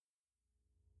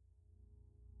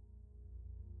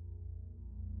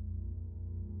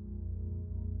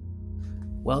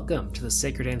Welcome to the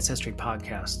Sacred Ancestry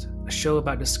Podcast, a show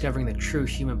about discovering the true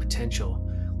human potential.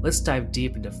 Let's dive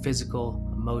deep into physical,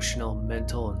 emotional,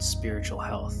 mental, and spiritual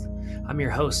health. I'm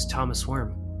your host, Thomas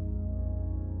Worm.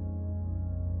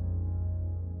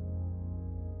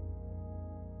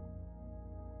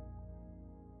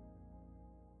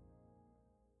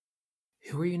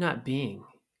 Who are you not being,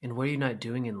 and what are you not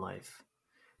doing in life?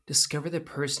 Discover the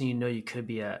person you know you could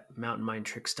be at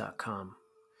mountainmindtricks.com.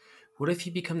 What if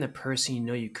you become the person you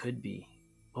know you could be?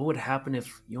 What would happen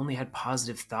if you only had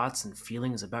positive thoughts and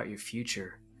feelings about your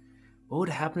future? What would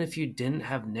happen if you didn't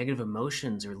have negative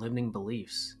emotions or limiting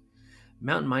beliefs?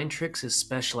 Mountain Mind Tricks is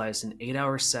specialized in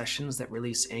 8-hour sessions that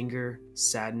release anger,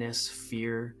 sadness,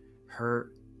 fear,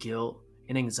 hurt, guilt,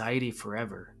 and anxiety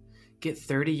forever. Get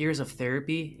 30 years of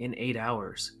therapy in 8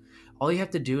 hours. All you have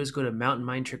to do is go to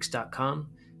mountainmindtricks.com,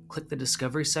 click the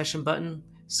Discovery Session button,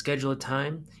 schedule a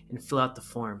time, and fill out the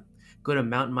form. Go to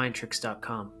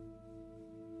mountainmindtricks.com.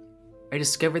 I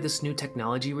discovered this new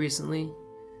technology recently.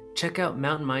 Check out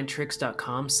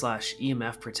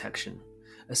mountainmindtricks.com/EMF protection.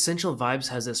 Essential Vibes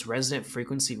has this resonant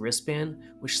frequency wristband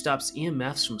which stops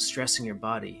EMFs from stressing your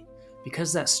body.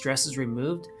 Because that stress is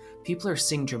removed, people are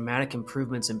seeing dramatic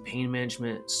improvements in pain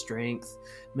management, strength,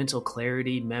 mental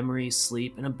clarity, memory,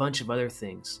 sleep, and a bunch of other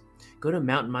things. Go to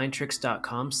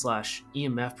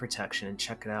mountainmindtricks.com/EMF protection and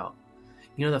check it out.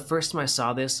 The first time I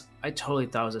saw this, I totally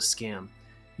thought it was a scam.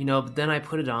 But then I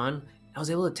put it on. I was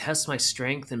able to test my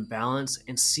strength and balance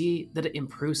and see that it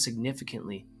improved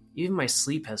significantly. Even my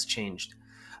sleep has changed.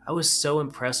 I was so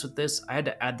impressed with this, I had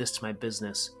to add this to my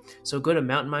business. So go to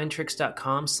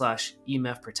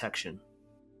mountainmindtricks.com/EMF protection.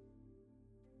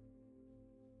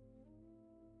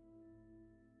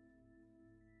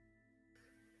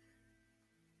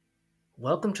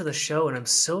 Welcome to the show, and I'm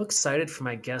so excited for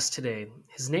my guest today.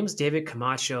 His name's David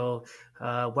Camacho,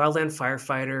 wildland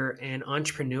firefighter and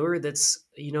entrepreneur that's,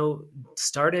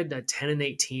 started at 10 and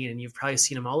 18, and you've probably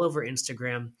seen him all over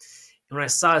Instagram. And when I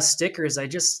saw his stickers, I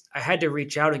had to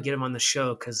reach out and get him on the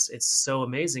show because it's so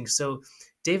amazing. So,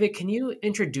 David, can you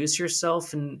introduce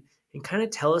yourself and kind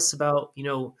of tell us about,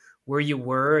 where you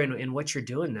were and what you're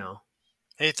doing now?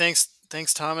 Hey, thanks,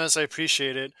 Thomas. I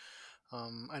appreciate it.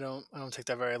 I don't take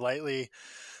that very lightly.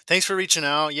 Thanks for reaching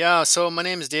out. Yeah, so my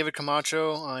name is David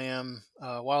Camacho. I am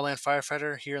a wildland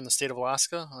firefighter here in the state of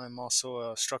Alaska. I'm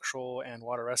also a structural and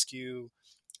water rescue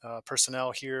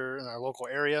personnel here in our local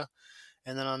area,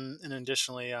 and and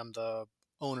additionally, I'm the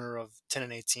owner of 10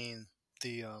 and 18.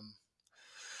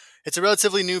 It's a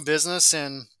relatively new business,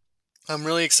 and I'm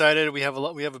really excited. We have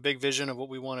a big vision of what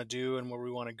we want to do and where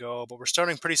we want to go, but we're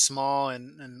starting pretty small,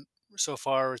 and so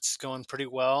far it's going pretty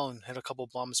well and hit a couple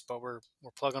bumps, but we're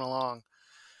plugging along.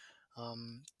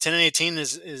 10 and 18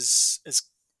 is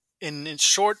in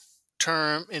short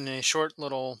term, in a short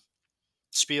little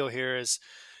spiel here, is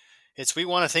it's we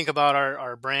want to think about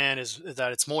our brand is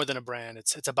that it's more than a brand.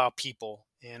 It's about people,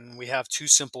 and we have two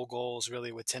simple goals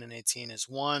really with 10 and 18. Is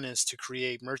one is to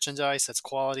create merchandise that's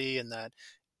quality and that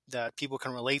people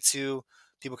can relate to,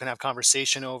 people can have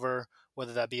conversation over,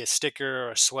 whether that be a sticker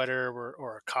or a sweater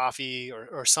or a coffee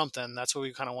or something. That's what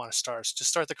we kind of want to start. So just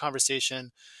start the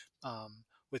conversation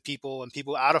with people and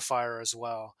people out of fire as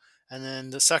well. And then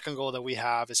the second goal that we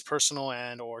have is personal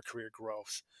and or career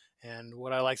growth. And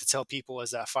what I like to tell people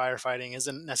is that firefighting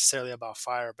isn't necessarily about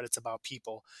fire, but it's about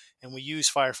people. And we use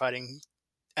firefighting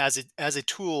as a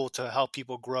tool to help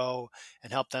people grow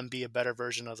and help them be a better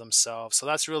version of themselves. So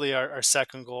that's really our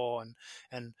second goal,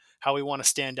 and how we want to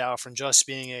stand out from just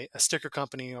being a sticker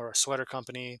company or a sweater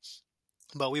company.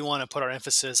 But we want to put our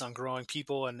emphasis on growing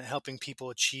people and helping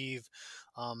people achieve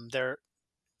their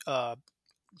uh,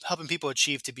 helping people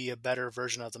achieve to be a better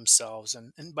version of themselves,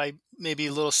 and by maybe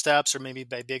little steps or maybe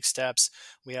by big steps.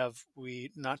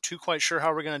 We not too quite sure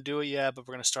how we're going to do it yet, but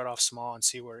we're going to start off small and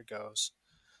see where it goes.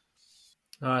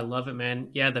 Oh, I love it, man.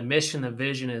 Yeah, the mission, the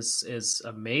vision is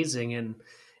amazing, and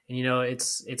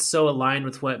it's so aligned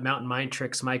with what Mountain Mind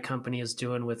Tricks, my company, is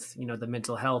doing with the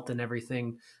mental health and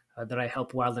everything that I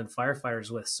help wildland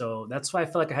firefighters with. So that's why I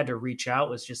felt like I had to reach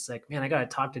out. Was just like, man, I got to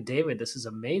talk to David. This is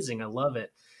amazing. I love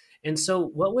it. And so,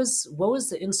 what was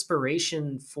the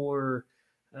inspiration for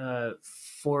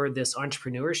this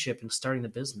entrepreneurship and starting the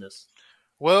business?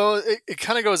 Well, it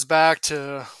kind of goes back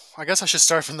to, I guess I should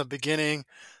start from the beginning.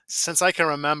 Since I can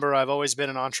remember, I've always been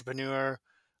an entrepreneur.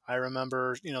 I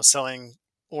remember, selling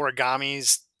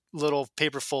origamis, little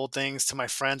paper fold things to my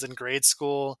friends in grade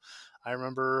school. I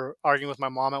remember arguing with my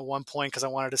mom at one point because I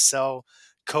wanted to sell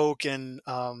Coke and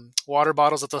water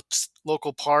bottles at the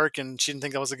local park, and she didn't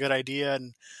think that was a good idea.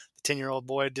 And the 10-year-old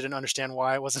boy didn't understand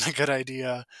why it wasn't a good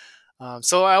idea.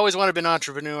 So I always wanted to be an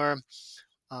entrepreneur.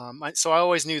 So I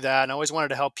always knew that, and I always wanted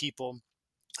to help people.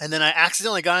 And then I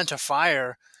accidentally got into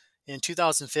fire in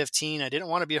 2015. I didn't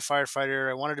want to be a firefighter.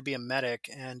 I wanted to be a medic.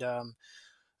 And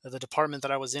the department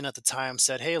that I was in at the time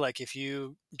said, "Hey, like if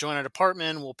you join our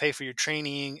department, we'll pay for your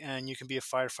training and you can be a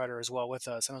firefighter as well with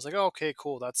us." And I was like, "Oh, okay,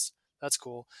 cool. That's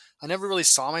cool." I never really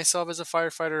saw myself as a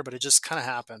firefighter, but it just kind of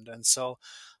happened. And so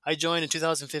I joined in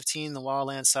 2015 the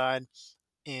wildland side,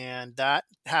 and that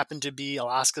happened to be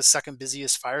Alaska's second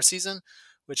busiest fire season,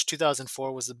 which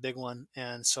 2004 was the big one.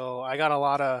 And so I got a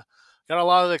lot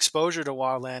of exposure to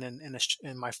wildland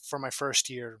in my for my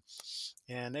first year.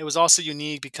 And it was also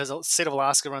unique because the state of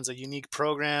Alaska runs a unique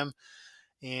program.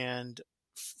 And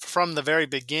from the very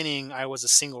beginning, I was a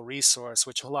single resource,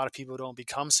 which a lot of people don't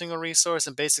become single resource.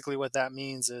 And basically, what that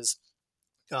means is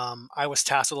I was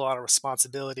tasked with a lot of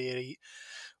responsibility.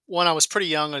 One, I was pretty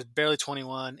young, I was barely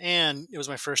 21, and it was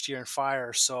my first year in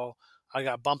fire. So I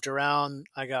got bumped around.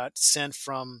 I got sent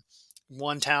from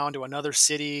one town to another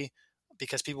city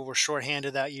because people were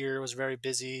shorthanded that year. It was very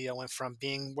busy. I went from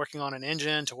being working on an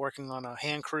engine to working on a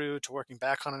hand crew to working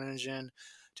back on an engine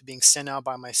to being sent out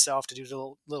by myself to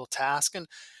do little tasks. And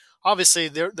obviously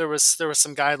there was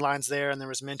some guidelines there and there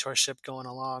was mentorship going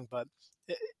along, but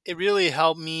it really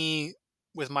helped me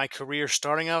with my career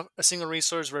starting out a single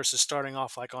resource versus starting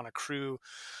off like on a crew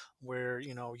where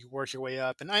you work your way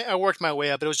up. And I worked my way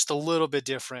up, but it was just a little bit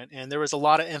different, and there was a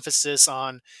lot of emphasis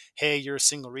on, hey, you're a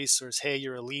single resource, hey,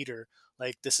 you're a leader,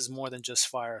 like this is more than just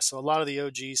fire. So a lot of the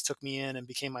OGs took me in and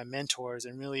became my mentors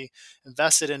and really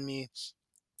invested in me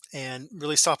and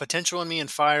really saw potential in me in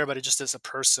fire, but it just as a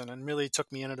person, and really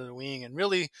took me under the wing. And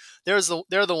really, they're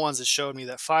the ones that showed me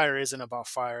that fire isn't about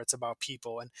fire; it's about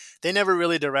people. And they never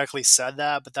really directly said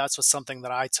that, but that's what something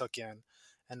that I took in,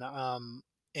 and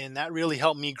and that really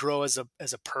helped me grow as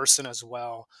a person as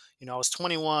well. I was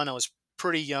 21. I was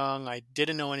pretty young. I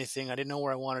didn't know anything. I didn't know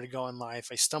where I wanted to go in life.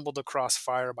 I stumbled across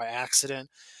fire by accident,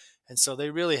 and so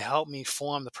they really helped me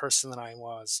form the person that I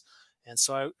was. And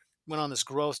so I went on this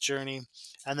growth journey.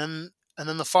 And then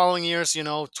the following years,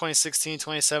 2016,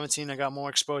 2017, I got more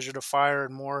exposure to fire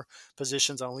and more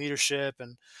positions on leadership,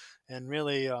 and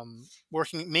really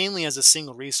working mainly as a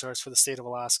single resource for the state of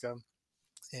Alaska.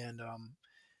 And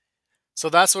so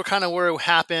that's what kind of where it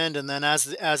happened. And then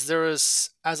as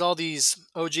all these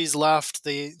OGs left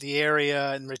the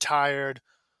area and retired,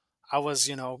 I was,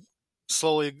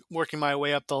 slowly working my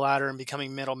way up the ladder and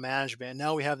becoming middle management. And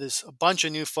now we have this a bunch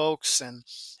of new folks, and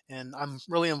I'm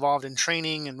really involved in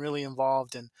training and really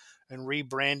involved in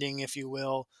rebranding, if you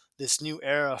will, this new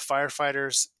era of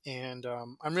firefighters. And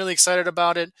I'm really excited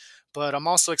about it, but I'm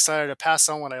also excited to pass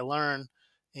on what I learned.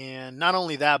 And not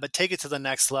only that, but take it to the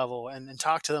next level and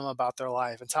talk to them about their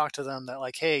life and talk to them that,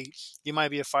 like, hey, you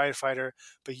might be a firefighter,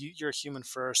 but you're a human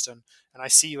first. And I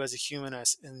see you as a human,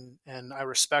 and I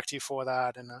respect you for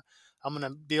that. And I'm going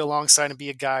to be alongside and be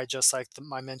a guide just like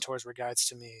my mentors were guides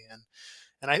to me.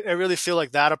 And I really feel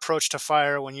like that approach to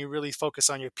fire, when you really focus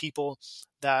on your people,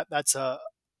 that's a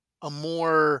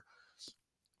more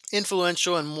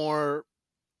influential and more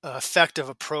effective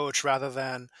approach rather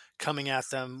than coming at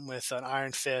them with an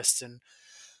iron fist and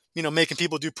making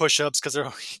people do push-ups because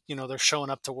they're they're showing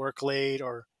up to work late,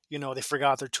 or they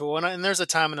forgot their tool. And there's a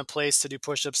time and a place to do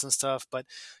push-ups and stuff, but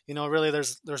really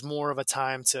there's more of a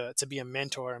time to be a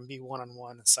mentor and be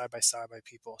one-on-one and side by side by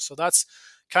people. So that's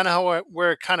kind of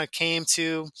where it kind of came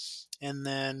to. And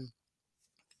then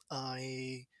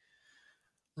I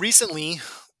recently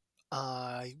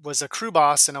was a crew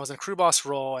boss, and I was in a crew boss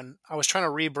role, and I was trying to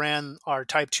rebrand our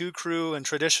type 2 crew. And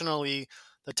traditionally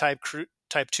the type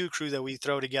 2 crew that we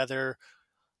throw together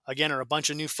again are a bunch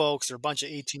of new folks. They're a bunch of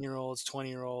 18-year-olds,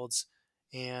 20-year-olds,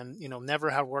 and never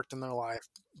had worked in their life,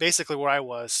 basically where I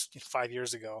was 5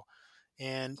 years ago.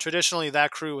 And traditionally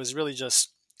that crew was really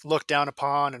just looked down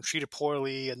upon and treated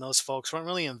poorly, and those folks weren't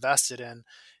really invested in.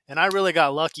 And I really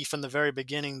got lucky from the very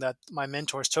beginning that my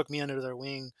mentors took me under their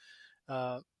wing,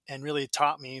 uh, and really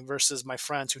taught me, versus my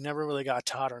friends who never really got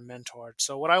taught or mentored.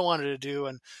 So what I wanted to do,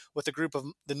 and with the group of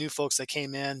the new folks that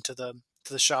came in to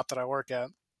the shop that I work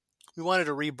at, we wanted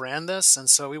to rebrand this. And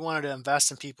so we wanted to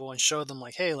invest in people and show them,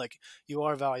 like, hey, like, you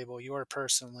are valuable, you are a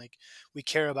person, like, we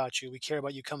care about you, we care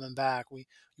about you coming back, we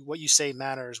what you say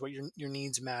matters, what your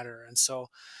needs matter. And so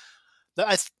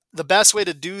the best way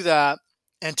to do that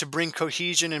and to bring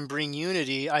cohesion and bring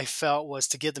unity, I felt, was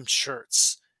to give them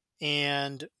shirts.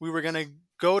 And we were going to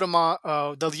go to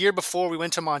the year before we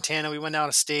went to Montana. We went out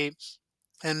of state,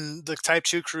 and the type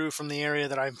 2 crew from the area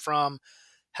that I'm from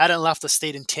hadn't left the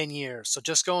state in 10 years. So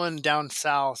just going down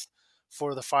south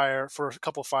for a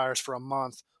couple fires for a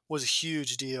month was a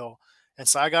huge deal. And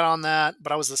so I got on that,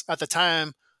 but at the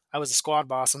time I was the squad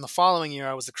boss, and the following year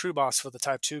I was the crew boss for the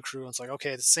Type 2 crew. And it's like,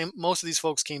 okay, the same. Most of these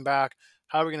folks came back.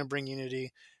 How are we going to bring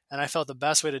unity? And I felt the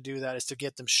best way to do that is to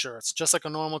get them shirts, just like a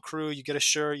normal crew. You get a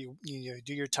shirt, you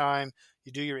do your time,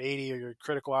 you do your 80 or your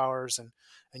critical hours, and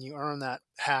you earn that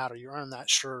hat or you earn that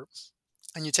shirt,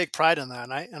 and you take pride in that.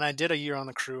 And I did a year on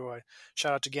the crew. I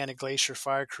shout out to Gannett Glacier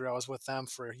Fire Crew. I was with them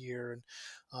for a year, and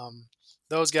um,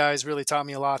 those guys really taught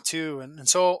me a lot too. And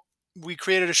so we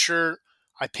created a shirt.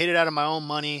 I paid it out of my own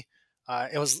money.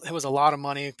 It was a lot of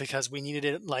money because we needed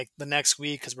it like the next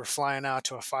week because we're flying out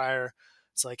to a fire.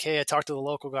 It's like, hey, I talked to the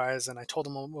local guys and I told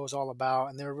them what it was all about,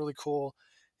 and they were really cool.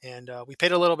 And we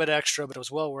paid a little bit extra, but it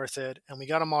was well worth it. And we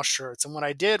got them all shirts. And what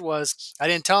I did was I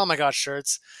didn't tell them I got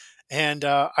shirts, and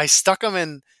I stuck them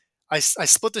in. I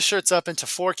split the shirts up into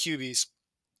four cubies,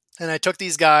 and I took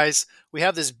these guys. We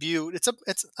have this butte.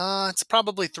 It's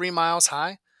probably 3 miles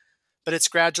high, but it's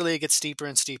gradually it gets steeper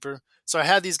and steeper. So I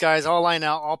had these guys all line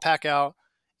out, all pack out,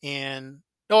 and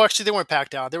no, actually they weren't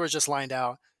packed out. They were just lined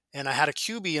out. And I had a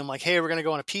QB. I'm like, hey, we're gonna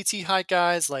go on a PT hike,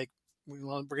 guys. Like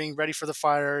we're getting ready for the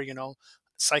fire,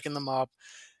 psyching them up.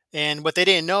 And what they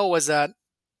didn't know was that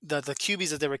the QBs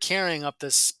that they were carrying up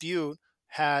this butte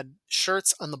had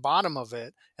shirts on the bottom of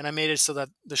it, and I made it so that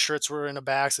the shirts were in a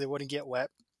bag so they wouldn't get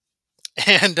wet.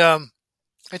 And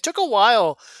it took a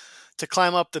while to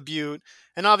climb up the butte.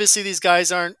 And obviously, these guys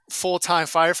aren't full time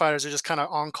firefighters; they're just kind of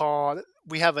on call.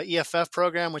 We have an EFF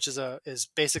program, which is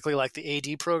basically like the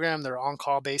AD program. They're on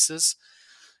call basis,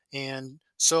 and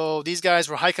so these guys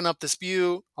were hiking up this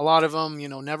butte. A lot of them,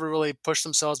 never really pushed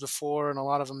themselves before, and a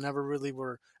lot of them never really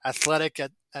were athletic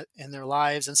in their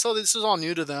lives. And so this was all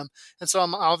new to them. And so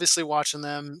I'm obviously watching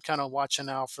them, kind of watching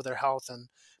out for their health and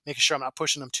making sure I'm not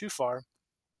pushing them too far.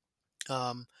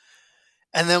 Um,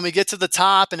 and then we get to the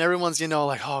top, and everyone's,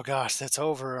 like, oh gosh, that's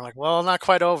over. I'm like, well, not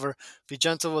quite over. Be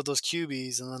gentle with those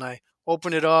QBs. And then I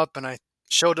opened it up and I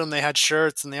showed them they had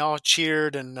shirts, and they all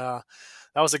cheered. And that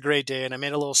was a great day. And I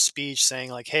made a little speech saying,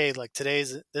 like, hey, like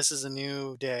this is a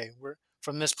new day. We're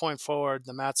from this point forward,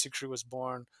 the Matsu crew was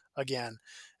born again.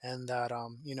 And that,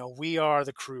 we are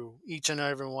the crew, each and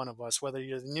every one of us, whether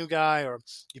you're the new guy or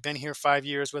you've been here 5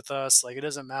 years with us, like, it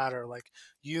doesn't matter. Like,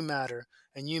 you matter,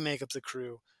 and you make up the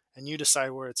crew, and you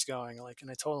decide where it's going. Like, and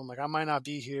I told him, like, I might not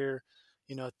be here,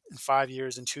 in 5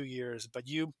 years, in 2 years, but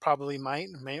you probably may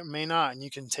not, and you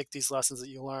can take these lessons that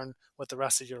you learn with the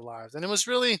rest of your lives. And it was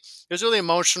really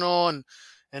emotional and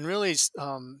really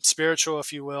spiritual,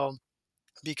 if you will,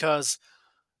 because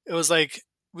it was like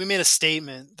we made a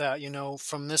statement that,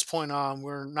 from this point on,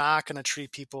 we're not going to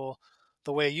treat people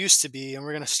the way it used to be, and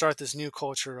we're going to start this new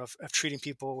culture of treating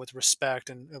people with respect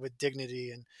and with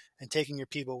dignity, and taking your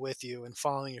people with you and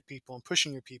following your people and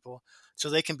pushing your people so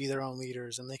they can be their own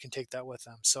leaders and they can take that with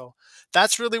them. So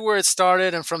that's really where it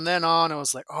started. And from then on, I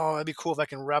was like, oh, it'd be cool if I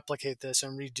can replicate this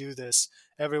and redo this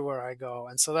everywhere I go.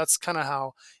 And so that's kind of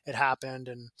how it happened.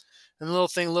 And little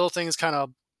things kind of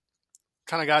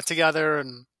got together,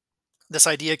 and this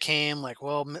idea came, like,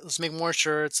 well, let's make more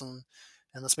shirts, and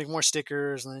let's make more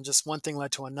stickers. And then just one thing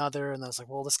led to another. And I was like,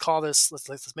 well, let's call this,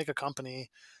 let's make a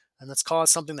company, and let's call it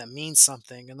something that means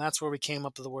something. And that's where we came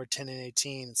up with the word 10 and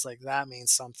 18. It's like, that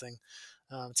means something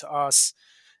to us.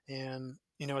 And,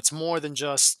 it's more than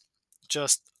just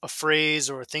a phrase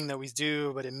or a thing that we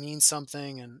do, but it means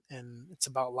something, and it's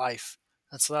about life.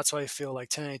 And so that's why I feel like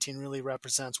 10 and 18 really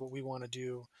represents what we want to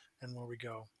do and where we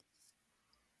go.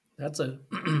 That's a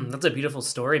that's a beautiful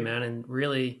story, man, and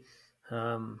really,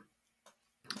 um,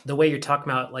 the way you're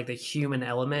talking about like the human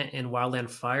element in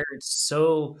wildland fire, it's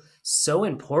so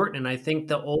important. And I think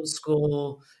the old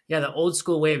school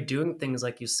way of doing things,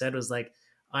 like you said, was like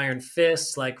iron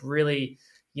fists, like really,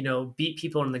 beat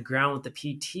people on the ground with the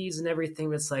PTs and everything.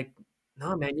 But it's like,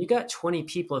 no, man, you got 20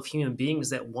 people of human beings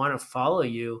that want to follow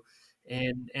you.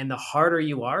 And the harder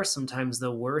you are, sometimes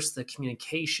the worse the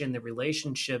communication, the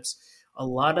relationships. A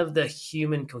lot of the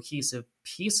human cohesive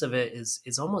piece of it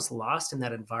is almost lost in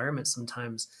that environment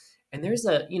sometimes. And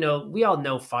we all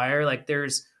know fire, like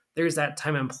there's that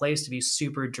time and place to be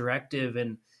super directive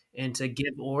and to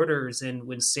give orders, and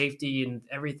when safety and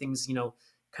everything's,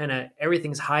 kind of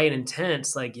everything's high and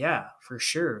intense, like, yeah, for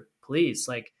sure, please,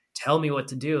 like, tell me what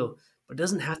to do. But it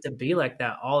doesn't have to be like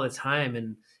that all the time.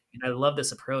 And I love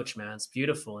this approach, man. It's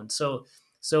beautiful. And so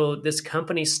this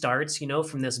company starts,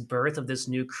 from this birth of this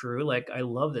new crew. Like, I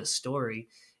love this story.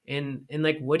 And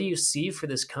like, what do you see for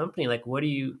this company? Like, what do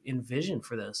you envision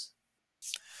for this?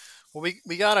 Well,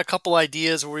 we got a couple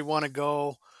ideas where we want to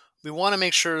go. We want to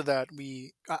make sure that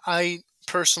I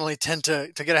personally tend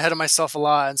to get ahead of myself a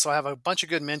lot. And so I have a bunch of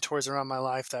good mentors around my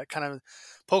life that kind of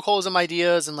poke holes in my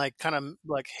ideas and like kind of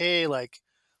like, hey, like,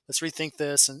 let's rethink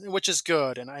this, and which is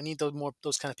good. And I need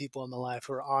those kind of people in my life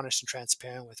who are honest and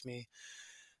transparent with me.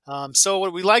 So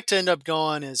what we like to end up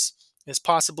going is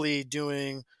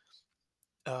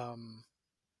um,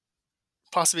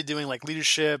 possibly doing like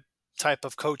leadership type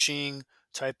of coaching,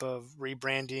 type of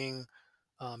rebranding,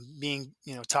 being,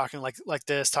 talking like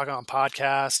this, talking on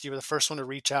podcasts. You were the first one to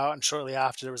reach out, and shortly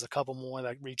after there was a couple more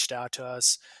that reached out to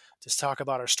us, just talk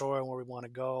about our story and where we want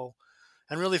to go,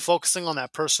 and really focusing on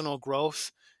that personal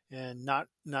growth, and not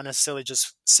necessarily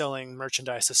just selling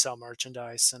merchandise to sell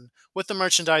merchandise. And with the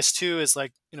merchandise too is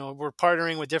like, we're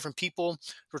partnering with different people.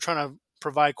 We're trying to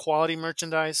provide quality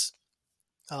merchandise.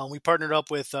 We partnered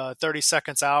up with 30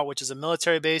 Seconds Out, which is a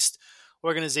military based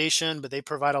organization, but they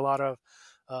provide a lot of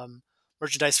um,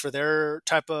 merchandise for their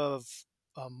type of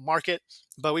market.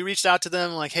 But we reached out to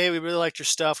them like, hey, we really liked your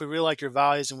stuff. We really like your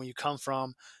values and where you come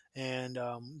from. And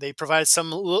they provide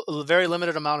very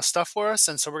limited amount of stuff for us.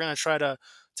 And so we're going to try to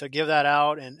give that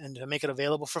out and to make it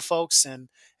available for folks. And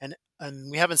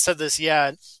we haven't said this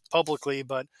yet publicly,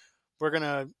 but we're going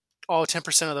to all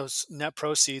 10% of those net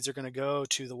proceeds are going to go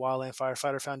to the Wildland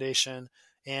Firefighter Foundation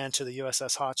and to the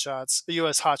the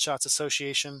U.S. Hot Shots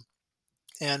Association,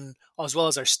 and as well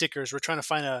as our stickers. We're trying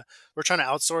to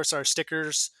outsource our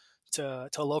stickers to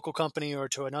a local company or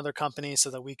to another company so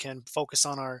that we can focus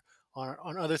on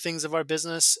on other things of our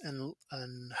business, and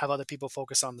have other people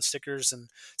focus on the stickers. And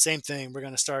same thing, we're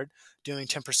going to start doing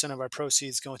 10% of our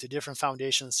proceeds going to different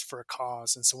foundations for a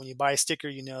cause. And so when you buy a sticker,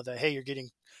 you know that, hey, you're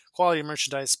getting quality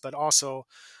merchandise, but also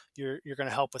you're going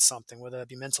to help with something, whether that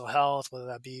be mental health, whether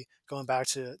that be going back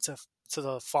to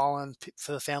the fallen,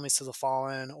 for the families to the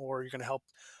fallen, or you're going to help,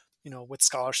 with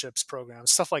scholarships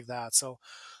programs, stuff like that. So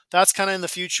that's kind of in the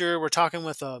future. We're talking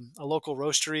with a local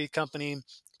roastery company,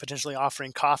 potentially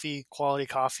offering quality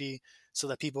coffee, so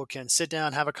that people can sit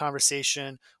down, have a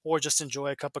conversation, or just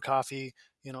enjoy a cup of coffee,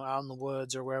 out in the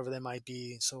woods or wherever they might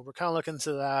be. So we're kind of looking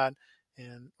into that.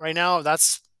 And right now,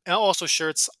 and also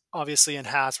shirts, obviously, and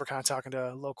hats. We're kind of talking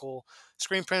to a local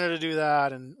screen printer to do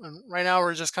that. And right now,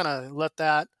 we're just kind of let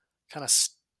that kind of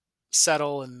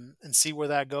settle and see where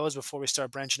that goes before we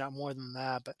start branching out more than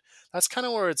that. But that's kind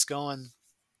of where it's going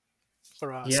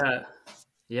for us. Yeah.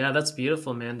 Yeah, that's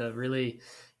beautiful, man, to really,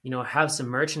 have some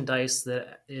merchandise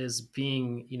that is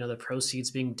being, the proceeds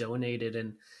being donated.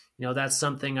 And, that's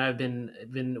something I've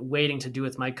been waiting to do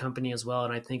with my company as well.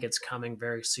 And I think it's coming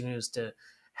very soon, is to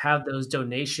have those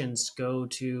donations go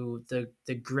to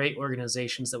the great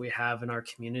organizations that we have in our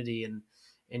community. And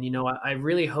I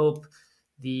really hope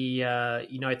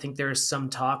I think there's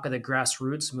some talk of the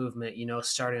grassroots movement,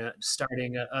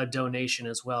 starting a donation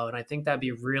as well. And I think that'd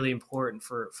be really important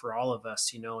for all of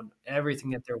us, and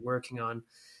everything that they're working on.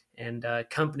 And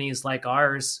companies like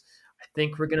ours, I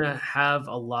think we're going to have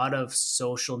a lot of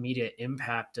social media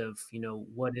impact of,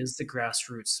 what is the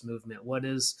grassroots movement? What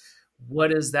is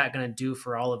that going to do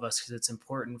for all of us? Because it's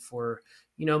important for,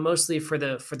 mostly for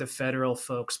the federal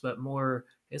folks, but more,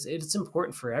 it's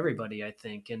important for everybody, I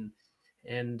think.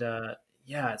 And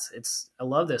yeah, it's I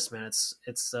love this, man.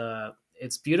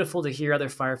 It's beautiful to hear other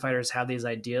firefighters have these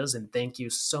ideas, and thank you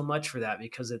so much for that,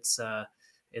 because it's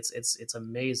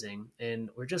amazing. And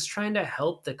we're just trying to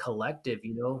help the collective.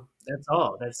 That's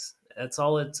all. That's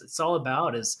all it's all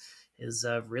about, is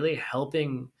really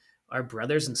helping our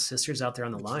brothers and sisters out there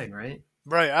on the line, right?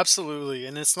 Right, absolutely.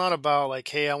 And it's not about like,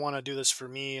 hey, I want to do this for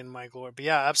me and my glory. But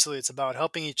yeah, absolutely. It's about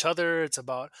helping each other. It's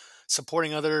about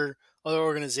supporting other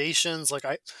organizations. Like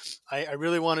I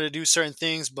really wanted to do certain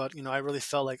things, but I really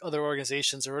felt like other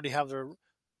organizations already have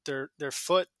their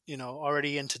foot,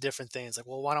 already into different things. Like,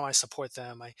 well, why don't I support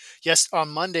them? Yes, on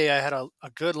Monday I had a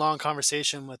good long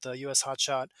conversation with the US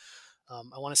Hotshot,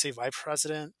 I want to say vice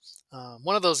president,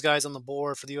 one of those guys on the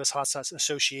board for the U.S. Hot Sauce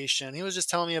Association. He was just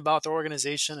telling me about their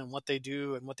organization and what they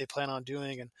do and what they plan on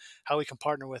doing and how we can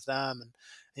partner with them. And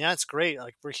yeah, it's great.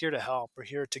 Like, we're here to help. We're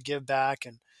here to give back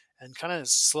and kind of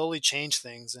slowly change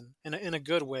things and in a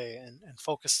good way, and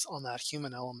focus on that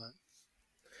human element.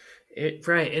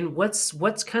 Right. And what's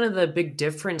kind of the big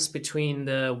difference between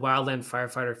the Wildland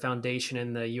Firefighter Foundation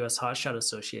and the U.S. Hotshot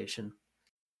Association?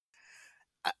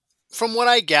 From what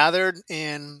I gathered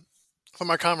in from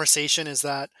our conversation is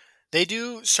that they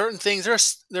do certain things.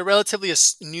 They're relatively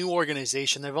new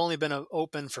organization. They've only been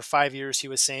open for 5 years, he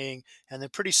was saying, and they're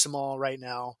pretty small right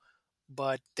now.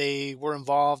 But they were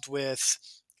involved with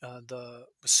the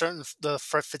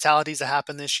fatalities that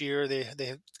happened this year.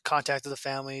 They contacted the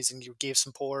families and gave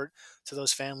support to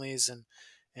those families,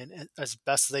 and as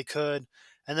best as they could.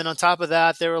 And then on top of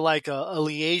that, they were like a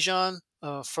liaison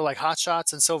for like hot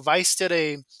shots. And so Vice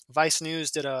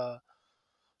News did a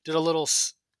little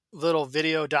little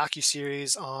video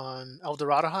docu-series on El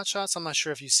Dorado hotshots. I'm not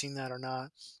sure if you've seen that or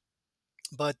not,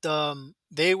 but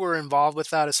they were involved with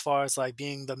that as far as like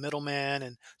being the middleman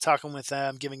and talking with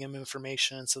them, giving them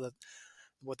information so that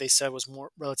what they said was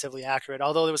more relatively accurate.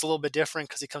 Although it was a little bit different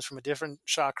because he comes from a different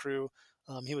shot crew.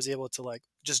 He was able to like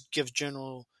just give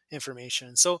general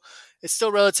information. So it's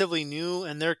still relatively new,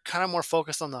 and they're kind of more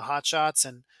focused on the hot shots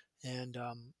and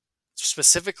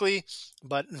specifically,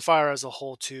 but in fire as a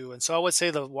whole too. And so I would say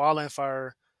the Wildland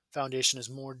Fire Foundation is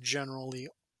more generally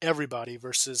everybody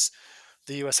versus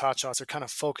the U.S. hotshots are kind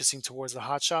of focusing towards the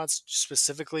hotshots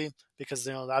specifically because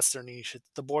that's their niche.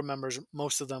 The board members,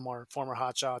 most of them are former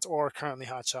hotshots or currently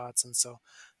hotshots, and so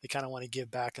they kind of want to give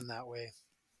back in that way.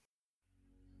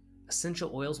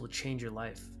 Essential oils will change your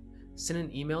life. Send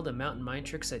an email to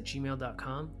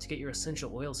mountainmindtricks@gmail.com to get your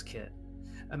essential oils kit.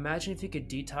 Imagine if you could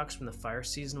detox from the fire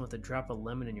season with a drop of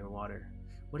lemon in your water.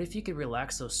 What if you could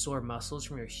relax those sore muscles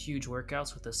from your huge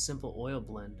workouts with a simple oil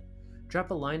blend?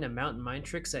 Drop a line to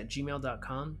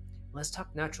mountainmindtricks@gmail.com and let's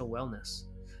talk natural wellness.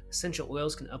 Essential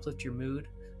oils can uplift your mood,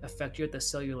 affect you at the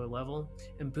cellular level,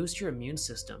 and boost your immune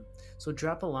system. So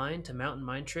drop a line to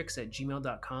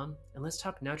mountainmindtricks@gmail.com and let's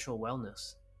talk natural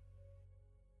wellness.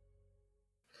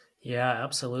 Yeah,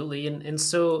 absolutely. And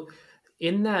so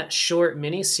in that short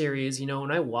mini series, when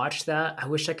I watched that, I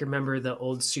wish I could remember the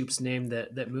old soup's name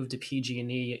that moved to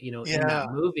PG&E, in that Yeah,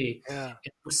 movie. yeah,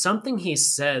 It was something he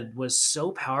said was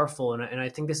so powerful, and I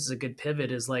think this is a good pivot.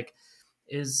 He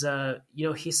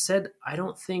said, I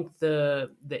don't think the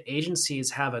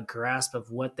agencies have a grasp of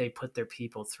what they put their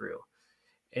people through.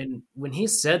 And when he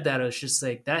said that, I was just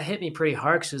like, that hit me pretty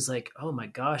hard because it was like, oh my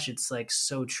gosh, it's like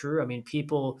so true. I mean,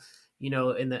 people,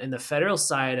 in the federal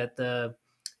side at the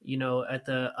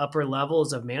upper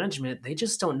levels of management, they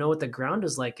just don't know what the ground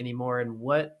is like anymore and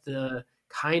what the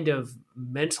kind of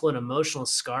mental and emotional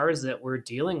scars that we're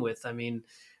dealing with. I mean,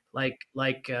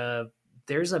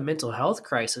 there's a mental health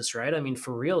crisis, right? I mean,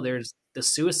 for real, there's the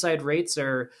suicide rates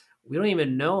are, we don't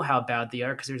even know how bad they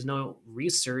are because there's no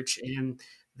research. And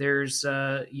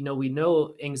we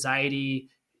know anxiety,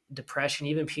 depression,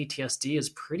 even PTSD is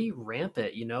pretty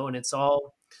rampant, and it's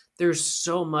all, there's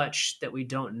so much that we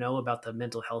don't know about the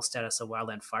mental health status of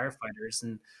wildland firefighters.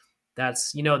 And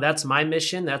that's my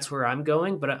mission. That's where I'm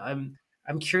going. But I'm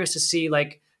curious to see,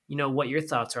 what your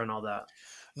thoughts are on all that.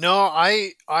 no,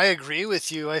 I agree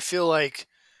with you. I feel like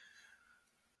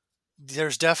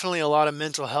there's definitely a lot of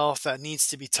mental health that needs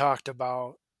to be talked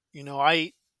about. You know,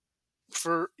 I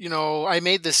I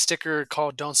made this sticker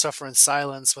called "Don't Suffer in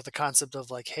Silence" with the concept of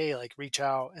like, hey, like reach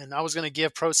out, and I was going to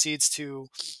give proceeds to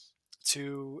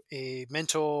a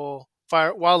mental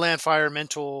fire wildland fire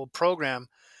mental program,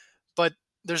 but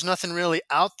there's nothing really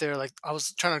out there. Like I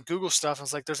was trying to Google stuff, and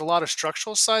it's like there's a lot of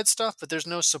structural side stuff, but there's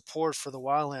no support for the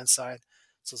wildland side.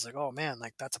 So it's like, oh man,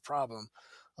 like that's a problem.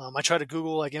 I tried to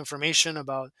Google like information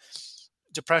about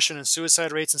depression and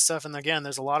suicide rates and stuff, and again,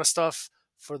 there's a lot of stuff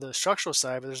for the structural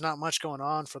side, but there's not much going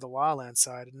on for the wildland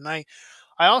side. And I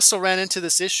also ran into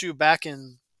this issue back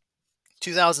in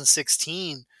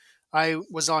 2016. I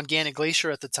was on Gannett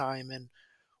Glacier at the time, and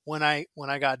when I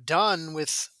got done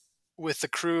with the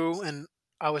crew and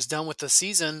I was done with the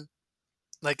season,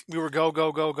 like we were go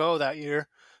go go go that year.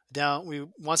 Down we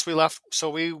once we left, so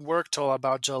we worked till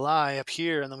about July up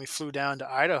here, and then we flew down to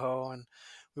Idaho, and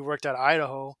we worked at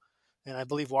Idaho, and I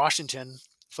believe Washington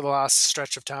for the last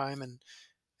stretch of time, and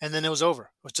then it was over.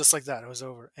 It was just like that. It was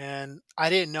over, and I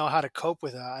didn't know how to cope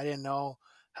with that. I didn't know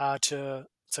how to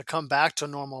come back to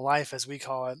normal life, as we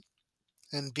call it,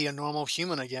 and be a normal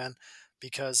human again,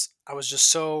 because I was just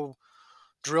so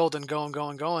drilled and going,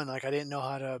 going, going. Like I didn't know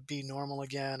how to be normal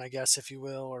again, I guess, if you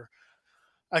will, or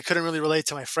I couldn't really relate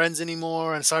to my friends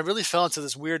anymore. And so I really fell into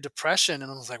this weird depression. And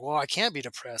I was like, well, I can't be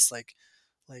depressed. Like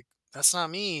that's not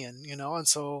me. And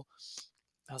so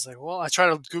I was like, well, I try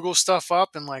to Google stuff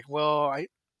up and like, well,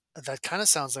 that kind of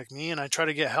sounds like me. And I try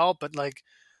to get help, but like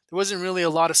there wasn't really a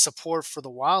lot of support for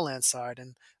the wildland side.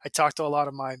 And I talked to a lot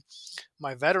of my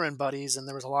veteran buddies, and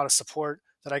there was a lot of support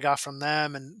that I got from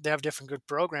them, and they have different good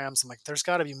programs. I'm like, there's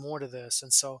got to be more to this.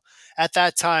 And so at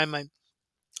that time,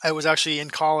 I was actually in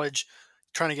college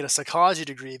trying to get a psychology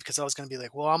degree because I was going to be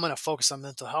like, well, I'm going to focus on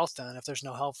mental health then. If there's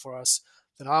no help for us,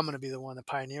 then I'm going to be the one that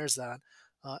pioneers that.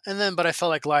 But I felt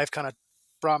like life kind of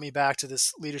brought me back to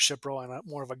this leadership role and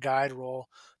more of a guide role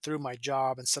through my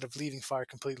job instead of leaving fire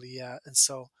completely yet. And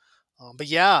so, but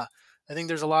yeah, I think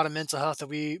there's a lot of mental health that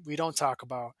we don't talk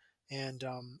about. And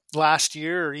last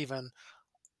year, or even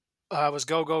was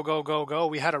go go go go go.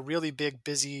 We had a really big,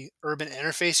 busy urban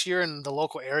interface here in the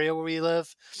local area where we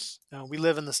live. We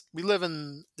live in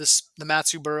the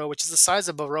Matsu borough, which is the size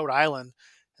of a Rhode Island,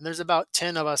 and there's about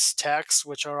 10 of us techs,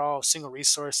 which are all single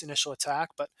resource initial attack.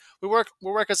 But we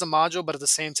work as a module, but at the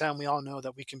same time, we all know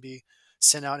that we can be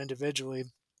sent out individually.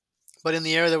 But in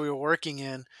the area that we were working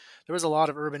in, there was a lot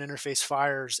of urban interface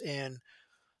fires, and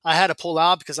I had to pull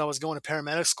out because I was going to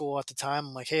paramedic school at the time.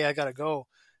 I'm like, hey, I gotta go,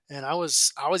 and I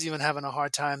was even having a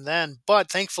hard time then.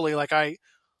 But thankfully, like I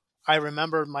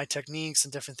remembered my techniques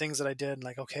and different things that I did. And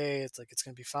like, okay, it's like it's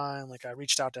gonna be fine. Like I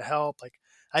reached out to help. Like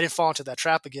I didn't fall into that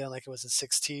trap again. Like it was at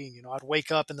 16. I'd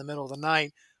wake up in the middle of the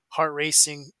night, heart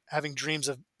racing, having dreams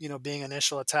of being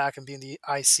initial attack and being the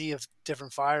IC of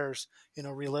different fires.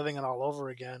 Reliving it all over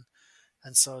again.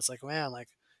 And so it's like, man, like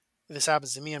if this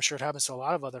happens to me, I'm sure it happens to a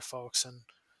lot of other folks.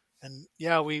 And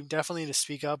yeah, we definitely need to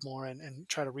speak up more and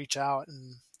try to reach out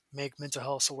and make mental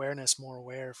health awareness more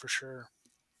aware for sure.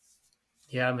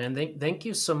 Yeah, man. Thank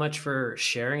you so much for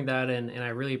sharing that. And I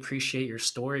really appreciate your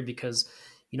story because,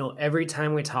 every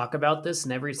time we talk about this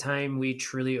and every time we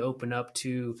truly open up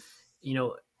to, you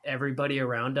know, everybody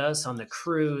around us on the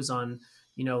cruise, on,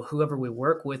 whoever we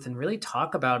work with and really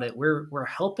talk about it, we're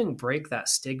helping break that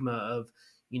stigma of,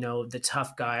 the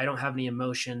tough guy. I don't have any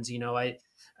emotions.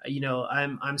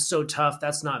 I'm so tough.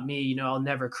 That's not me. I'll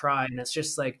never cry. And it's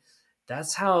just like,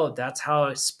 that's how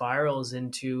it spirals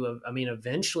into, I mean,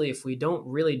 eventually if we don't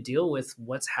really deal with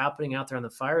what's happening out there on the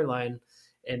fire line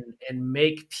and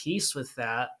make peace with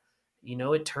that,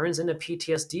 it turns into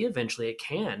PTSD. Eventually it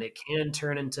can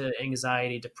turn into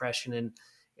anxiety, depression,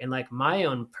 and like my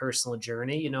own personal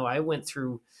journey. I went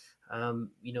through,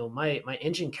 my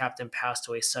engine captain passed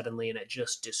away suddenly and it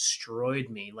just destroyed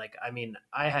me. Like, I mean,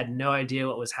 I had no idea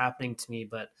what was happening to me,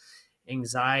 but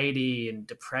anxiety and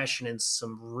depression and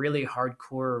some really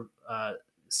hardcore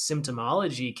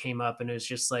symptomology came up, and it was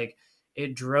just like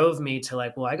it drove me to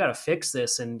like, well, I got to fix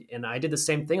this. And I did the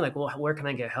same thing, like, well, where can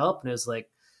I get help? And it was like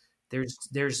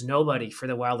there's nobody for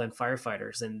the wildland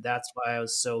firefighters. And that's why I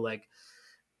was so like,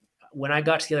 when I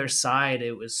got to the other side,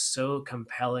 it was so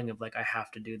compelling of like, I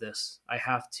have to do this. I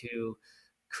have to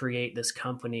create this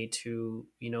company to,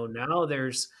 now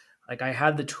there's like, I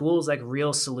had the tools, like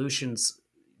real solutions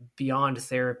beyond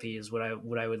therapy is what I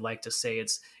would like to say.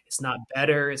 It's not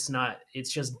better, it's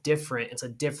just different. It's a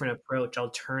different approach,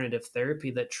 alternative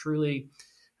therapy that truly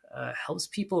helps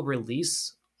people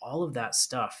release all of that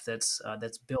stuff that's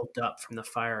built up from the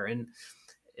fire. And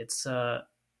it's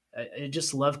I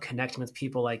just love connecting with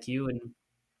people like you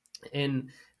and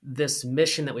this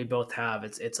mission that we both have.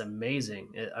 It's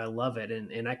amazing. I love it.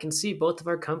 And I can see both of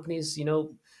our companies,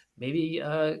 maybe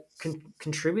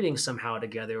contributing somehow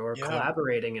together or Yeah.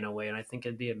 collaborating in a way. And I think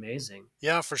it'd be amazing.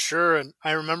 Yeah, for sure. And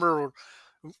I remember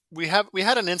we had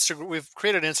an Instagram. We've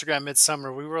created Instagram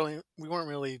midsummer. We weren't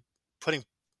really putting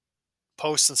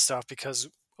posts and stuff because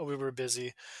we were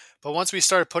busy. But once we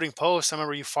started putting posts, I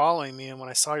remember you following me, and when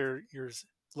I saw your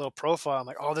little profile, I'm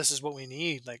like, oh, this is what we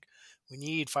need. Like, we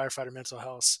need firefighter mental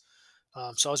health.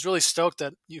 So I was really stoked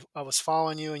that I was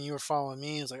following you and you were following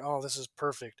me. It's like, oh, this is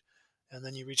perfect. And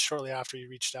then you reached shortly after you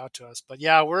reached out to us. But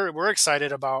yeah, we're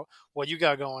excited about what you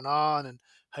got going on and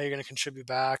how you're going to contribute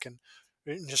back, and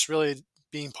just really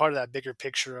being part of that bigger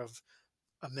picture of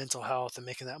mental health and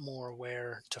making that more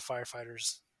aware to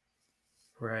firefighters.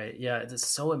 Right. Yeah, it's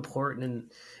so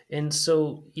important. And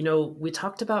so, we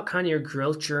talked about kind of your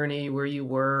growth journey, where you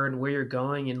were and where you're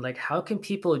going, and like how can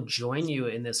people join you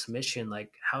in this mission?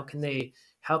 Like how can they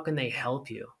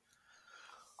help you?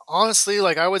 Honestly,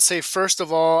 like I would say, first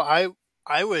of all,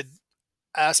 I would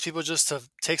ask people just to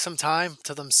take some time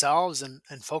to themselves and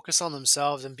focus on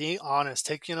themselves and being honest.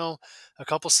 Take, a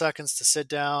couple seconds to sit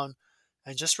down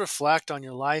and just reflect on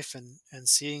your life and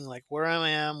seeing like where I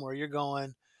am, where you're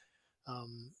going,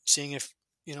 seeing if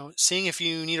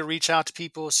you need to reach out to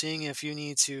people, seeing if you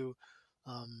need to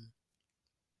um,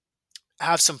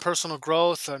 have some personal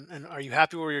growth, and are you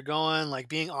happy where you're going, like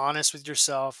being honest with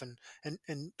yourself.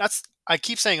 And that's, I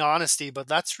keep saying honesty, but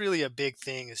that's really a big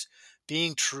thing, is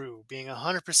being true, being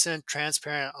 100%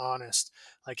 transparent, honest.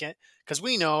 Like, because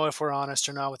we know if we're honest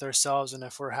or not with ourselves, and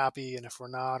if we're happy and if we're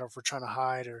not, or if we're trying to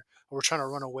hide, or we're trying to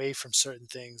run away from certain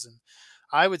things. And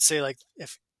I would say, like,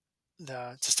 if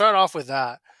to start off with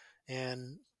that,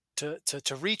 and to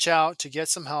reach out to get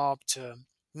some help, to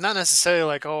not necessarily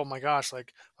like, oh my gosh,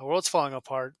 like my world's falling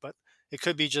apart, but it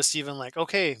could be just even like,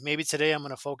 okay, maybe today I'm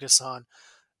going to focus on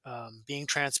being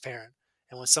transparent.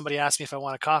 And when somebody asks me if I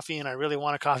want a coffee and I really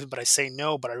want a coffee, but I say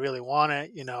no, but I really want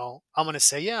it, I'm going to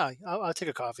say, yeah, I'll take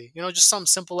a coffee, just something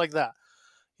simple like that,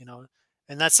 you know.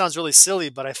 And that sounds really silly,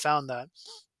 but I found that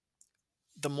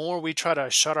the more we try to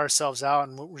shut ourselves out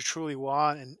and what we truly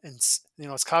want, and it's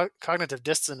cognitive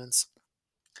dissonance,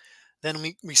 then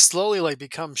we slowly like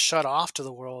become shut off to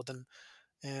the world.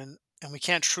 And and we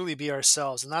can't truly be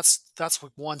ourselves. And that's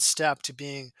what one step to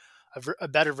being a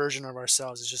better version of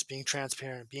ourselves is just being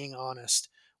transparent, being honest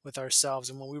with ourselves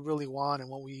and what we really want and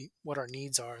what our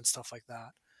needs are and stuff like that.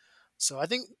 So I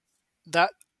think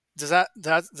that does that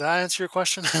answer your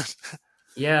question?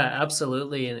 Yeah,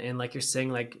 absolutely. And like you're saying,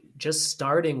 like just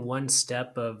starting one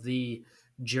step of the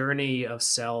journey of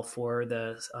self or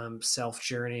the self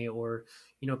journey, or,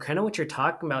 kind of what you're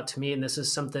talking about to me. And this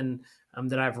is something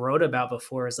that I've wrote about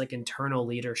before is like internal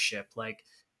leadership,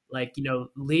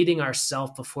 leading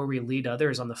ourselves before we lead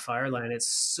others on the fire line. It's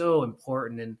so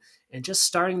important. And just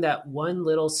starting that one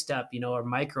little step, or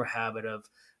micro habit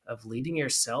of leading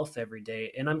yourself every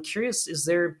day. And I'm curious, is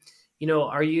there,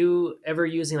 are you ever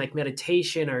using like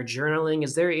meditation or journaling?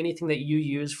 Is there anything that you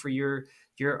use for your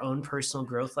own personal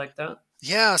growth like that?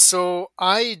 Yeah, so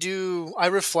I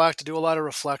reflect, I do a lot of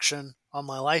reflection on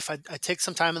my life. I take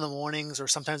some time in the mornings or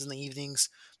sometimes in the evenings,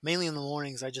 mainly in the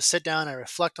mornings. I just sit down, I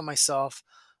reflect on myself.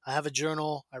 I have a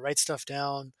journal, I write stuff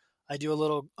down. I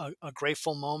do a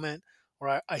grateful moment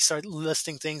where I start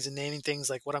listing things and naming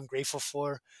things like what I'm grateful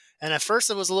for. And at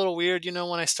first it was a little weird, when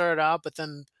I started out, but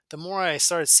then the more I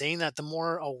started saying that, the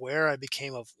more aware I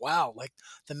became of wow, like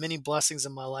the many blessings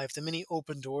in my life, the many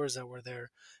open doors that were there.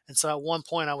 And so at one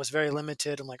point I was very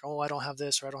limited. I'm like, oh, I don't have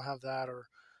this or I don't have that or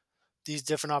these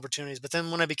different opportunities. But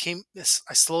then when I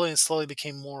slowly and slowly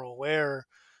became more aware,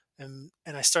 and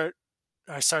I started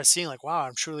seeing like, wow,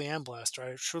 I truly am blessed, or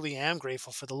I truly am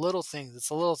grateful for the little things. It's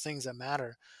the little things that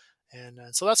matter.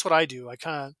 And so that's what I do. I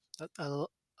kind of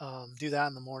do that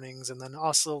in the mornings, and then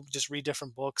also just read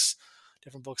different books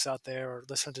out there, or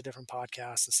listen to different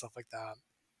podcasts and stuff like that.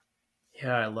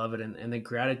 Yeah, I love it. And the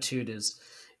gratitude is,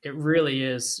 it really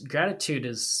is. Gratitude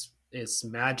is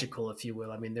magical, if you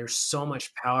will. I mean, there's so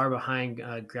much power behind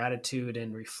gratitude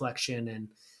and reflection.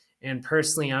 And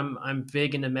personally, I'm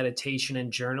big into meditation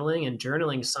and journaling. And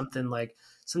journaling is something like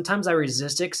sometimes I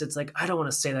resist it because it's like I don't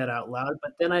want to say that out loud.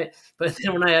 But then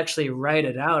when I actually write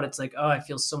it out, it's like, oh, I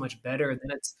feel so much better. And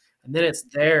then it's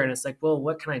there, and it's like, well,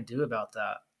 what can I do about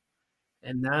that?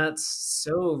 And that's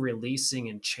so releasing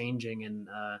and changing. And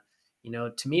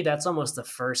to me, that's almost the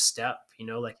first step.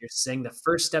 Like you're saying, the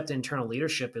first step to internal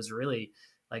leadership is really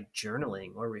like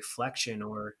journaling or reflection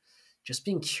or just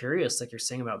being curious, like you're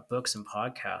saying about books and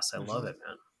podcasts. I love hmm it,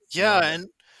 man. I Yeah, love it.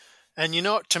 and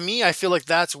to me, I feel like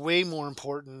that's way more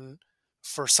important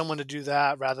for someone to do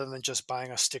that rather than just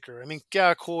buying a sticker. I mean,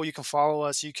 yeah, cool, you can follow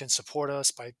us, you can support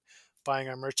us by buying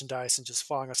our merchandise and just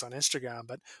following us on Instagram.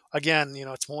 But again,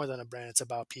 it's more than a brand, it's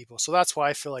about people. So that's why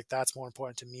I feel like that's more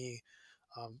important to me,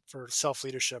 for self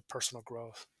leadership, personal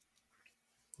growth.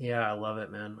 Yeah, I love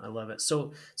it, man. I love it.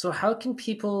 So how can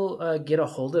people get a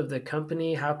hold of the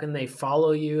company? How can they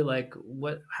follow you? Like,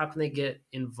 how can they get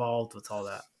involved with all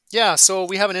that? Yeah, so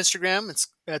we have an Instagram.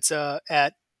 It's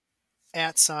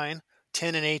at sign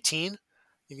 10 and 18.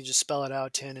 You can just spell it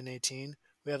out 10 and 18.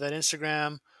 We have that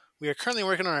Instagram. We are currently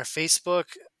working on our Facebook.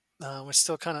 We're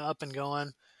still kind of up and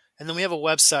going. And then we have a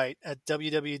website at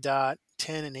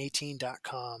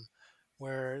www.10and18.com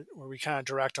where we kind of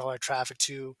direct all our traffic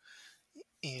to,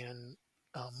 and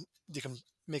you can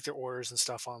make their orders and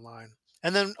stuff online.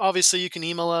 And then obviously you can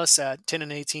email us at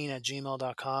 10and18 at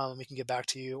gmail.com and we can get back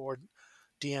to you, or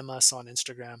DM us on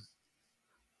Instagram.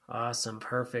 Awesome,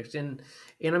 perfect. And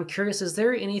I'm curious, is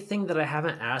there anything that I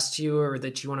haven't asked you or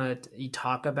that you want to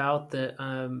talk about that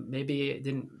maybe it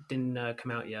didn't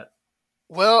come out yet?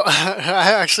 Well,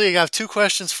 I actually have two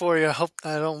questions for you. I hope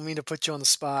I don't mean to put you on the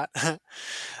spot.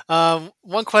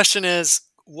 One question is,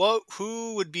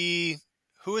 who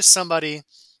is somebody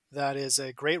that is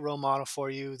a great role model for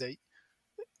you that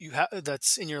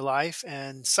that's in your life?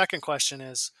 And second question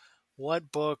is,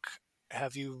 what book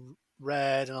have you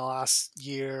read in the last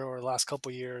year or the last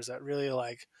couple years that really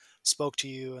like spoke to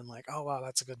you and like, oh wow,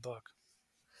 that's a good book.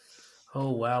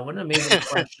 Oh wow, what an amazing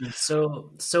question.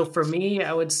 So for me,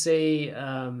 I would say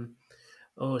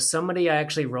somebody I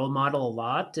actually role model a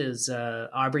lot is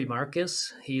Aubrey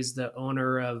Marcus. He's the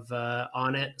owner of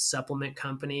On It Supplement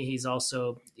Company. He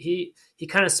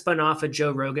kind of spun off a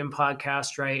Joe Rogan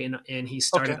podcast, right? And he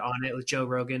Okay. started On It with Joe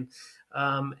Rogan.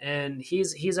 And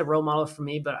he's a role model for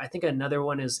me. But I think another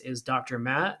one is Dr.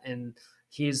 Matt, and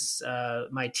he's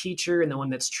my teacher and the one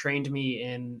that's trained me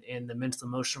in the mental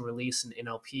emotional release and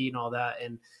NLP and all that.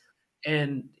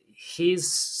 And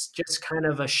he's just kind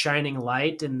of a shining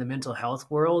light in the mental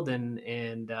health world.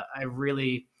 And I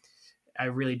really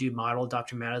do model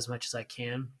Dr. Matt as much as I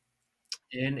can.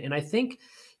 And I think,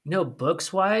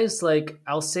 books wise, like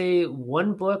I'll say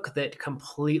one book that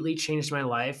completely changed my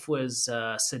life was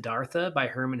Siddhartha by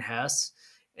Herman Hesse.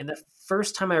 And the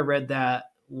first time I read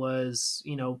that was,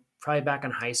 probably back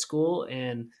in high school,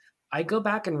 and I go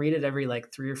back and read it every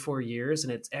like 3 or 4 years,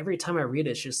 and it's every time I read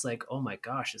it, it's just like, oh my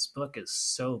gosh, this book is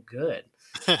so good.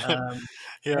 Um,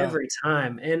 Yeah. every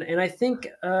time, and I think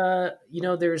I'm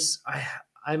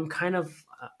kind of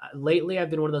lately I've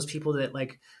been one of those people that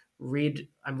like read.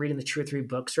 I'm reading the 2 or 3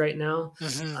 books right now,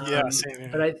 Yeah,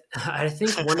 same but here. I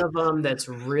think one of them that's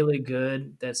really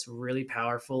good, that's really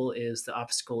powerful, is "The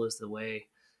Obstacle Is the Way."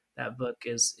 That book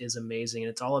is amazing, and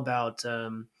it's all about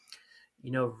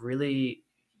really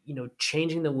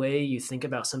changing the way you think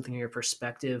about something in your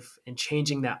perspective and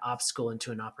changing that obstacle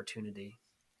into an opportunity.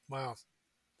 Wow.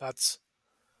 That's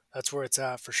that's where it's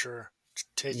at for sure.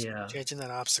 Yeah. Changing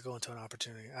that obstacle into an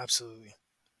opportunity. Absolutely.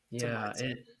 It's a Yeah,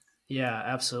 mindset. yeah,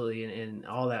 absolutely, and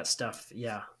all that stuff.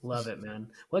 Yeah, love it,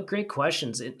 man. What great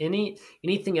questions.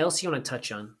 Anything else you want to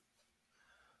touch on?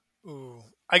 Ooh.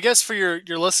 I guess for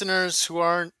your listeners who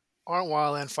aren't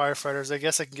wildland firefighters, I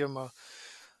guess I can give them a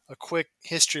quick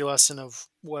history lesson of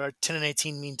what our 10 and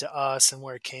 18 mean to us and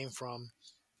where it came from.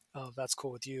 If that's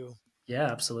cool with you. Yeah,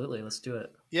 absolutely. Let's do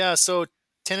it. Yeah, so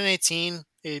 10 and 18,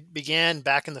 it began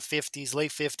back in the 50s,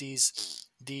 late 50s.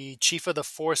 The chief of the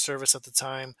Forest Service at the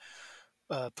time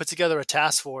put together a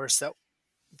task force that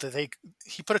they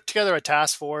he put together a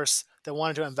task force that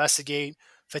wanted to investigate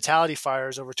fatality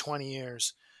fires over 20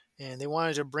 years, and they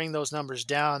wanted to bring those numbers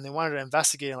down. They wanted to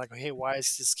investigate like, hey, why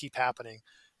does this keep happening?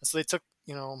 And so they took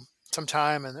some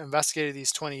time and investigated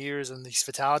these 20 years and these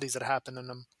fatalities that happened in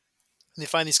them. And they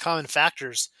find these common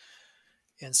factors.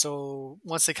 And so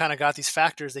once they kind of got these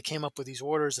factors, they came up with these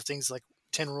orders of things like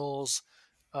 10 rules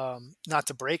not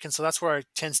to break. And so that's where our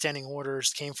 10 standing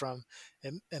orders came from,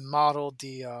 and modeled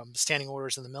the standing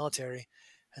orders in the military.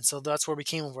 And so that's where we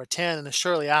came over 10. And then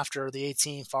shortly after, the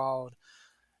 18 followed.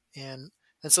 And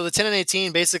and so the 10 and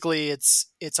 18, basically, it's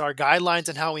our guidelines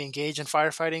on how we engage in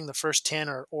firefighting. The first 10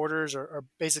 are orders, or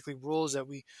basically rules that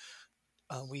we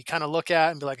kind of look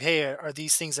at and be like, hey, are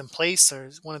these things in place, or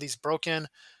is one of these broken,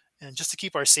 and just to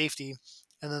keep our safety.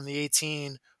 And then the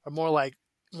 18 are more like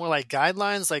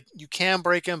guidelines, like you can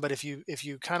break them, but if you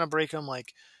kind of break them,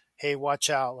 like, hey, watch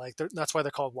out. Like that's why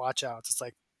they're called watch outs. It's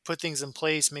like put things in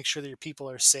place, make sure that your people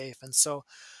are safe. And so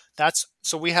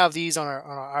we have these on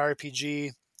our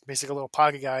RPG, basically a little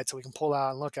pocket guide, so we can pull out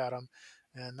and look at them.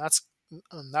 And that's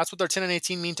what their 10 and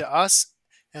 18 mean to us.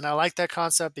 And I like that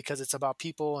concept because it's about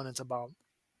people and it's about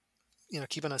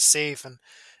keeping us safe.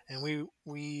 And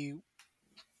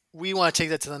we want to take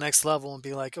that to the next level and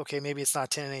be like, okay, maybe it's not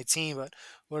 10 and 18, but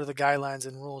what are the guidelines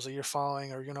and rules that you're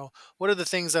following? Or what are the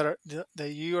things that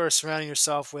you are surrounding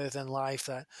yourself with in life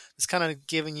that is kind of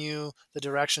giving you the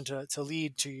direction to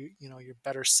lead to your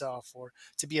better self, or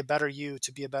to be a better you,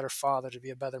 to be a better father, to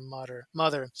be a better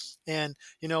mother. And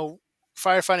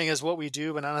firefighting is what we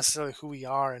do, but not necessarily who we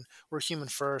are. And we're human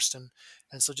first. And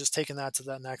so just taking that to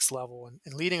that next level,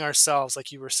 and leading ourselves,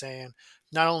 like you were saying,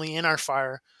 not only in our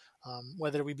fire,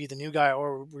 whether we be the new guy,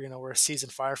 or we're a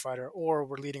seasoned firefighter, or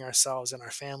we're leading ourselves in our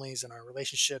families and our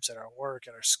relationships, at our work,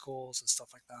 at our schools, and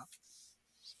stuff like that.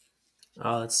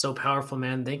 Oh, that's so powerful,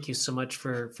 man. Thank you so much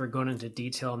for going into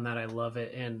detail on that. I love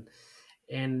it. And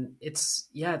it's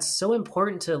so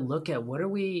important to look at what do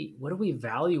we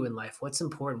value in life? What's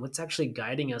important? What's actually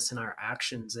guiding us in our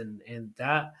actions? And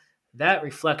that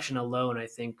reflection alone, I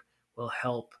think, will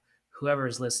help whoever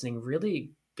is listening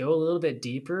really go a little bit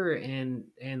deeper and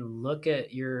look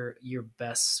at your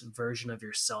best version of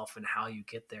yourself and how you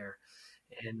get there.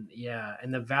 And yeah,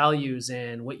 and the values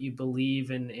and what you believe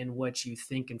in and what you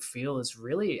think and feel is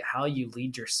really how you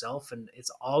lead yourself, and it's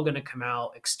all going to come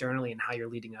out externally in how you're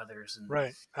leading others. And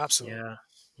Right. Absolutely. yeah,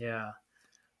 yeah.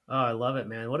 Oh, I love it,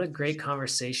 man. What a great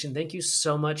conversation. Thank you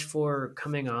so much for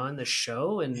coming on the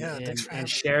show and Yeah. Thanks and for and having me.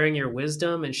 sharing your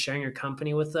wisdom and sharing your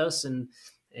company with us. And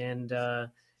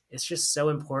it's just so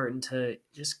important to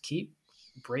just keep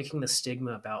breaking the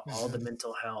stigma about all the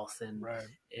mental health Right.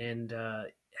 and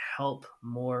help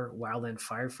more wildland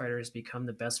firefighters become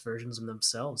the best versions of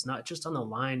themselves, not just on the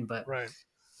line, but Right.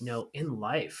 in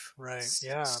life. Right. It's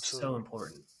Yeah. so Absolutely.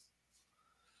 important.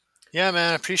 Yeah,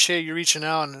 man. I appreciate you reaching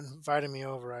out and inviting me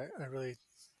over. I really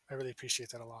appreciate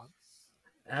that a lot.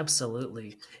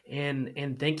 Absolutely.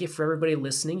 And thank you for everybody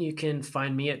listening. You can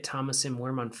find me at Thomas M.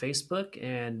 Worm on Facebook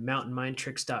and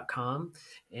mountainmindtricks.com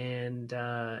and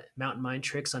Mountain Mind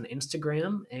Tricks on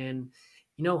Instagram. And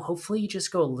hopefully you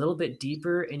just go a little bit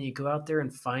deeper and you go out there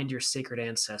and find your sacred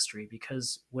ancestry,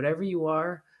 because whatever you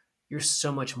are, you're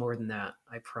so much more than that,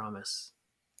 I promise.